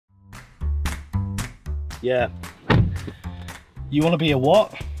Yeah. You want to be a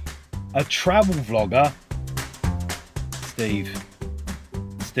what? A travel vlogger? Steve.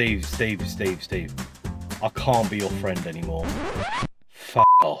 Steve. I can't be your friend anymore. F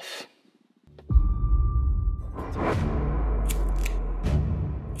off.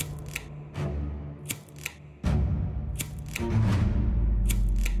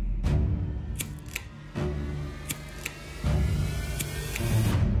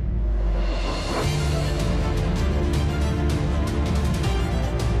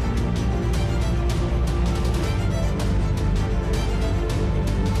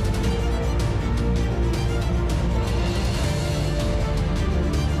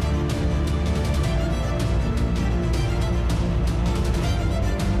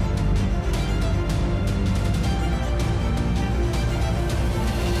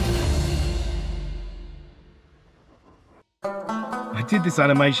 I did this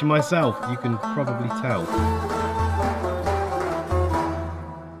animation myself, you can probably tell.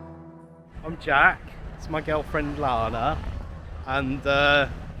 I'm Jack, it's my girlfriend Lana, and I'm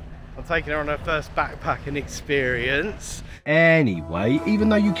taking her on her first backpacking experience. Anyway, even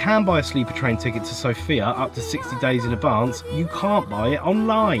though you can buy a sleeper train ticket to Sofia up to 60 days in advance, you can't buy it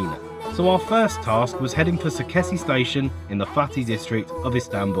online. So our first task was heading for Sakesi station in the Fatih district of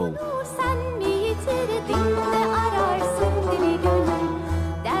Istanbul.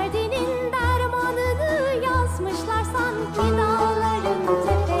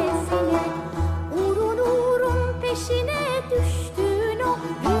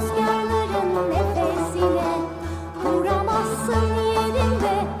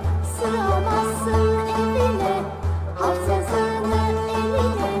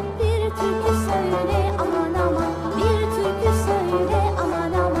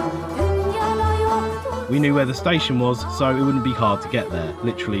 We knew where the station was, so it wouldn't be hard to get there,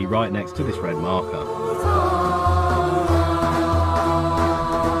 literally right next to this red marker.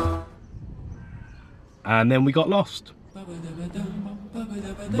 And then we got lost.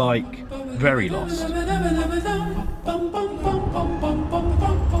 Like, very lost.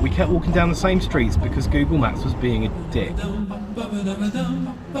 We kept walking down the same streets because Google Maps was being a dick.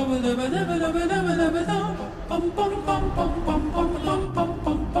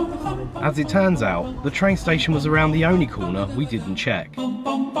 As it turns out, the train station was around the only corner we didn't check.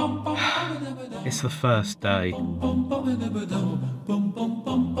 It's the first day.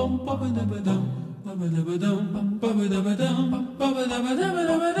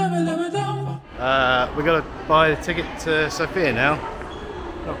 We gotta buy a ticket to Sofia now.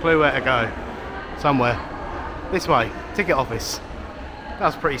 Not a clue where to go. Somewhere. This way. Ticket office.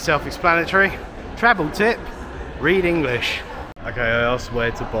 That's pretty self-explanatory. Travel tip. Read English. Okay, I asked where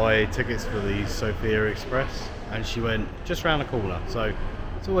to buy tickets for the Sofia Express and she went just round the corner. So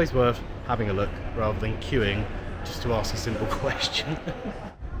it's always worth having a look rather than queuing just to ask a simple question.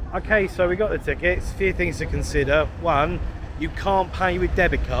 Okay, so we got the tickets. A few things to consider. One, you can't pay with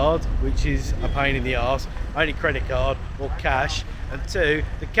debit card, which is a pain in the arse. Only credit card or cash. And two,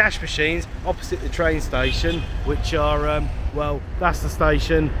 the cash machines opposite the train station, which are, well, that's the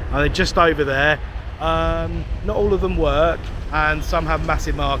station, and they're just over there. Not all of them work, and some have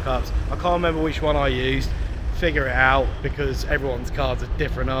massive markups. I can't remember which one I used. Figure it out, because everyone's cards are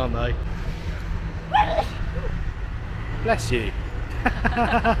different, aren't they? Bless you.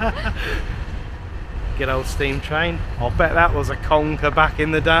 Good old steam train. I'll bet that was a conker back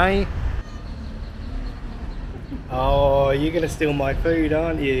in the day. Oh, you're gonna steal my food,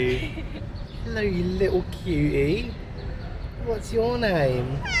 aren't you? Hello, you little cutie. What's your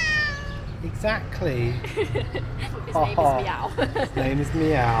name? Exactly. His name is Meow. His name is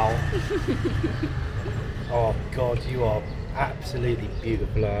Meow. Oh God, you are absolutely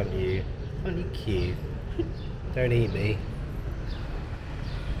beautiful, aren't you? Aren't you cute? Don't eat me.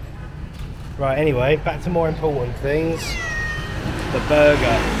 Right, anyway, back to more important things. The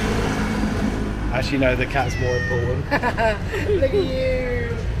burger. Actually, no, the cat's more important. Look at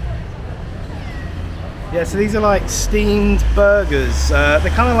you! Yeah, so these are like steamed burgers. They're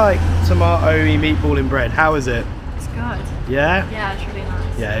kind of like tomato-y meatball in bread. How is it? It's good. Yeah? Yeah, it's really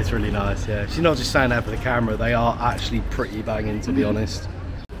nice. Yeah, it's really nice, yeah. She's not just saying that for the camera, they are actually pretty banging, to be honest.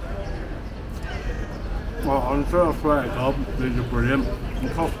 Well, I'm sure I swear to God, these are brilliant.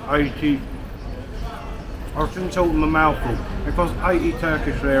 It costs 80... I shouldn't talk them a mouthful. It costs 80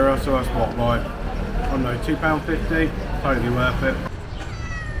 Turkish lira, so that's what, like, I don't know, £2.50? Totally worth it.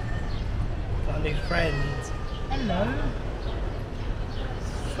 Got a new friend. Hello.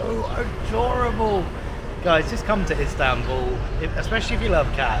 So adorable. Guys, just come to Istanbul, especially if you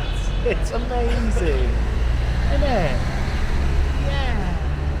love cats. It's amazing, isn't it? Yeah.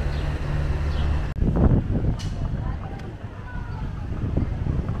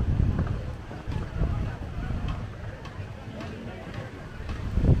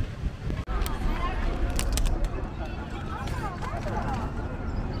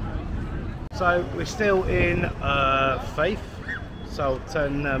 So we're still in Faith,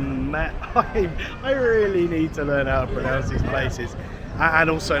 Sultan Met. I really need to learn how to pronounce these places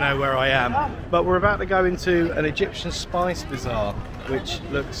and also know where I am. But we're about to go into an Egyptian spice bazaar, which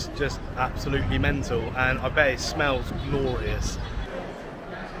looks just absolutely mental, and I bet it smells glorious.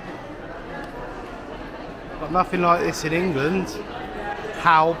 But nothing like this in England.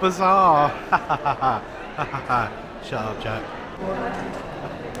 How bizarre! Shut up, Jack.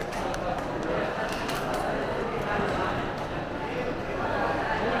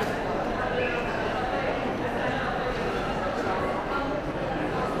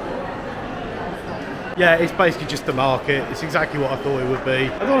 Yeah, it's basically just the market. It's exactly what I thought it would be.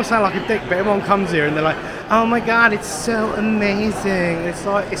 I don't want to sound like a dick, but everyone comes here and they're like, oh my god, it's so amazing. It's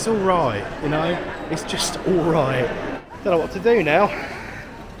like, it's alright, you know? It's just alright. Don't know what to do now.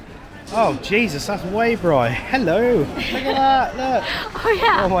 Oh, Jesus, that's way bright. Hello. Look at that, look. Oh,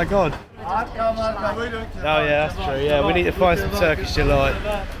 yeah. Oh my god. Oh yeah, that's true. Yeah, we need to find some Turkish delight.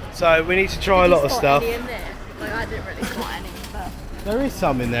 So we need to try a lot of stuff. Any in there? Like, I didn't really spot any, but... There is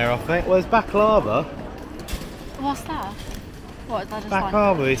some in there, I think. Well, there's baklava. What's that? What is that? Just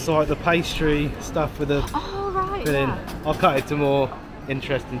Baklava, it's like the pastry stuff with the oh, right, filling. yeah. I'll cut it to more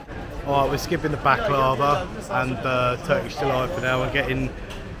interesting. Alright, we're skipping the baklava and Turkish delight for now. We're getting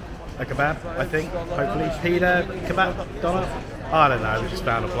a kebab, I think, hopefully. Pita kebab, don't know. I don't know, we just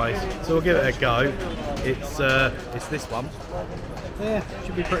found a place. So we'll give it a go. It's this one. Yeah,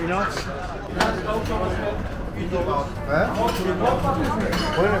 should be pretty nice.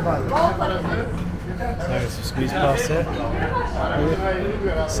 There's some squeeze pasta.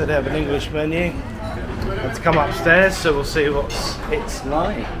 So they have an English menu. Let's come upstairs, so we'll see what it's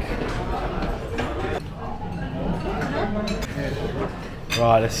like.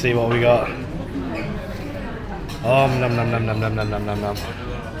 Right, let's see what we got. Oh, nom nom nom nom nom nom nom nom nom.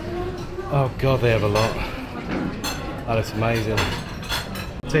 Oh god, they have a lot. That looks amazing.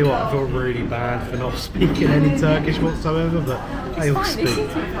 Tell you what, I feel really bad for not speaking any Turkish whatsoever, but they all speak.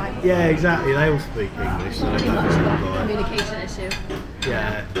 Yeah, exactly. They all speak English, so they don't Communication issue.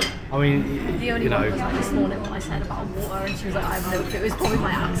 Yeah. I mean, the only one was like this morning when I said about water, and she was like, I have no clue. It was probably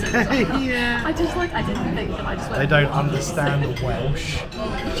my accent. Yeah. I didn't think that. I just went. They don't understand the Welsh.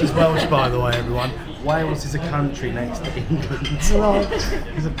 She's Welsh, by the way, everyone. Wales is a country next to England.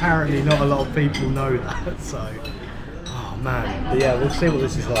 Because apparently not a lot of people know that, so. Oh man. But yeah, we'll see what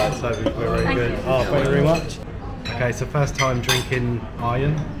this is like, so we're very good. Oh, thank you very much. Okay, so first time drinking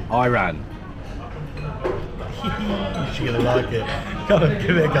Iran. You're gonna like it. Come on,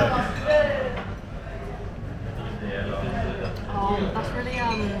 give it a go. Oh, that's really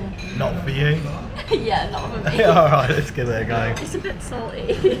Not for you? yeah, not for me. Alright, let's give it a go. It's a bit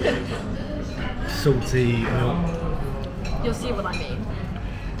salty. Salty milk. You'll see what I mean.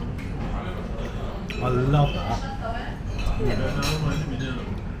 I love that.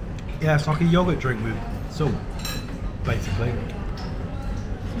 Yeah, it's like a yogurt drink with salt, basically.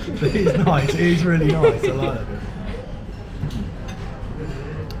 But it's nice, it is really nice, I like it.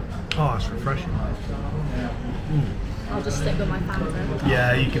 Oh, it's refreshing. Mm. I'll just stick with my Fanta.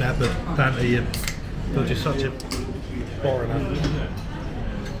 Yeah, you can have the Fanta. You're just such a foreigner.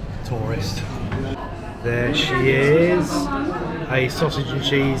 Tourist. There she is. A sausage and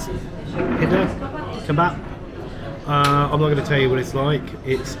cheese pita kebab. I'm not going to tell you what it's like.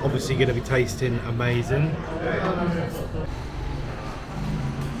 It's obviously going to be tasting amazing.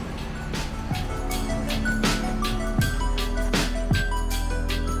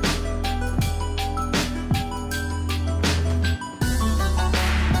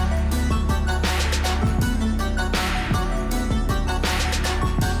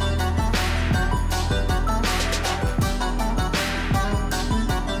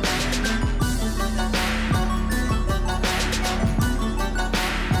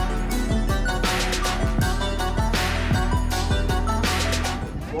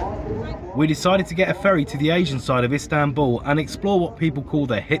 We decided to get a ferry to the Asian side of Istanbul and explore what people call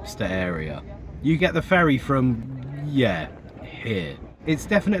the hipster area. You get the ferry from, yeah, here. It's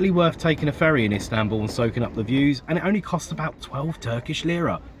definitely worth taking a ferry in Istanbul and soaking up the views, and it only costs about 12 Turkish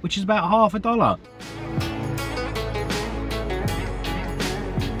lira, which is about $half.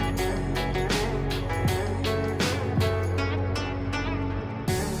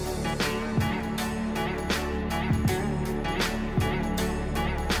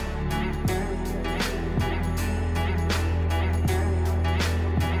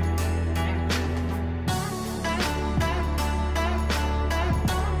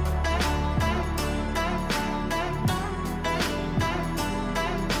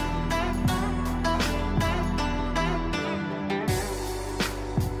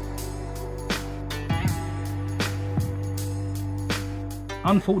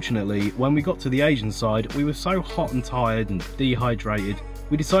 Unfortunately, when we got to the Asian side, we were so hot and tired and dehydrated,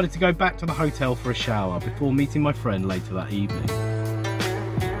 we decided to go back to the hotel for a shower before meeting my friend later that evening.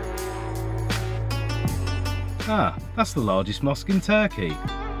 Ah, that's the largest mosque in Turkey.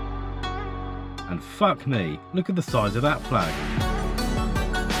 And fuck me, look at the size of that flag.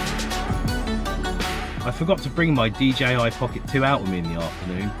 I forgot to bring my DJI Pocket 2 out with me in the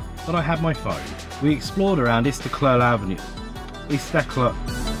afternoon, but I had my phone. We explored around Istiklal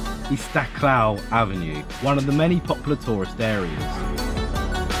Avenue, one of the many popular tourist areas.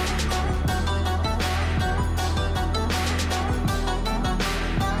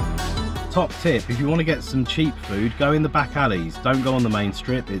 Top tip, if you want to get some cheap food, go in the back alleys, don't go on the main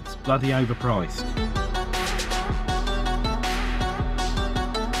strip, it's bloody overpriced.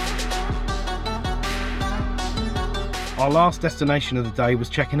 Our last destination of the day was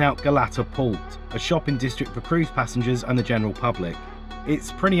checking out Galata Port, a shopping district for cruise passengers and the general public.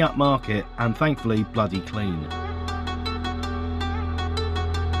 It's pretty upmarket and thankfully bloody clean.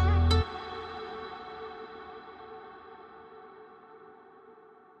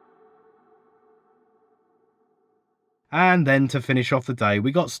 And then to finish off the day,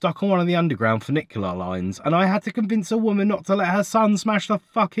 we got stuck on one of the underground funicular lines and I had to convince a woman not to let her son smash the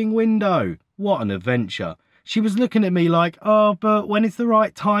fucking window. What an adventure. She was looking at me like, oh, but when is the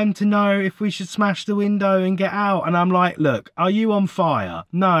right time to know if we should smash the window and get out? And I'm like, look, are you on fire?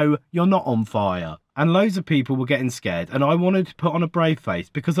 No, you're not on fire. And loads of people were getting scared and I wanted to put on a brave face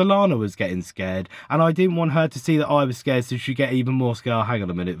because Alana was getting scared and I didn't want her to see that I was scared so she'd get even more scared. Hang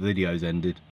on a minute, the video's ended.